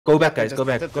Go back, guys. Go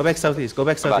back. Go back southeast. Go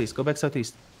back southeast. Go back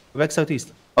southeast. Go back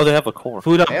southeast. Oh, they have a core.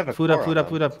 Food up. They have a Food up. core Food on up.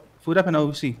 Food up. Food up and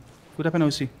OC. Food up and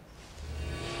OC.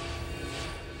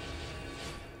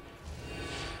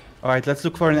 All right, let's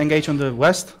look for an engage on the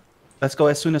west. Let's go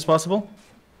as soon as possible.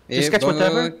 Just sketch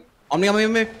whatever. On me.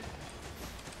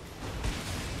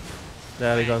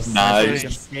 There we go. Nice.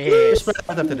 Just spread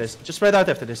out after this. Just spread out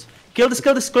after this. Kill the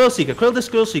scroll seeker. Kill the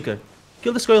scroll seeker.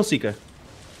 Kill the scroll seeker.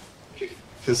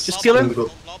 Just kill him.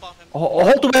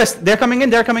 Hold the west. They're coming in.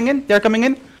 They're coming in. They're coming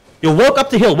in. You walk up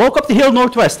the hill. Walk up the hill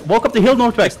northwest. Walk up the hill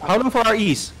northwest. How long for our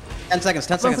ease? 10 seconds.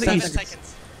 10 How long seconds. for the 10 east?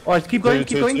 seconds. All right, keep going.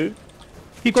 Keep going.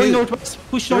 Keep going northwest.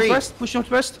 Push northwest. Push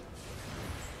northwest.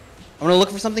 I'm gonna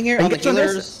look for something here. On the Engage on this.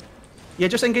 healers. Yeah,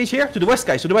 just engage here. To the west,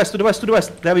 guys. To the west. To the west. To the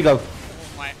west. There we go.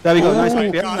 There we go. Nice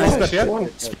clap, yeah. Nice clap, yeah.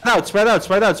 Spread out. Spread out.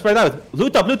 Spread out. Spread out.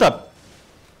 Loot up. Loot up.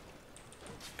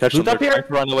 Catch Loot them. up They're here. trying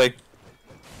to run away.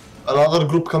 Another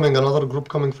group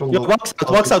coming from Yo, the... walks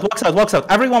out. Walks out. Walks out. Walks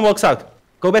out. Everyone walks out.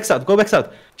 Go back south. Go back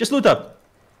south. Just loot up.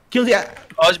 Kill the...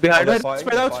 Oh, it's behind us.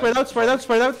 Spread out. Spread out. Spread out.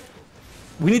 Spread out.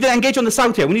 We need to engage on the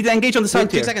south here. We need to engage on the south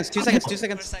 2 here. seconds. 2 seconds. 2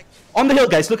 seconds. On the hill,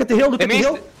 guys. Look at the hill. Look They at the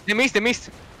hill. missed. They missed.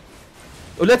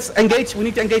 Oh, let's engage. We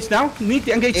need to engage now. We need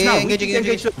to engage Yeah, now. engage, We need to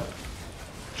engage. now.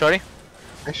 Sorry.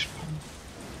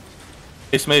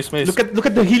 Mace. Look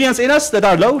at the Helians in us that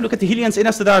are low. Look at the Helians in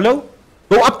us that are low.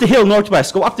 Go up the hill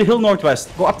northwest. Go up the hill northwest.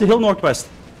 Go up the hill northwest.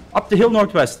 Up the hill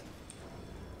northwest.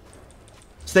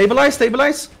 Stabilize.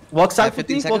 Stabilize. Walks out with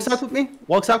 15 me. Walks seconds. out with me.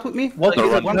 Walks out with me. Walk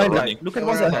They're at one running, guy. running. Look at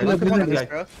one guy. Look at one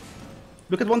guy.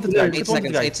 Look at one guy. 8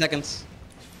 seconds. 8 seconds.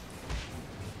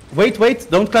 Wait.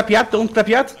 Don't clap yet. Don't clap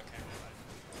yet.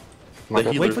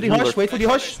 The Wait for the hush. Wait for the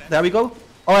hush. There we go.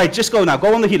 All right, just go now.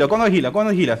 Go on the healer. Go on the healer. Go on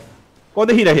the healer. Go on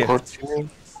the healer here.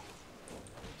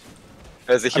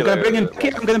 There's a I'm gonna bring him back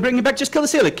here. I'm gonna bring him back. Just kill the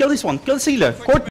healer. Kill this one. Kill the healer. Court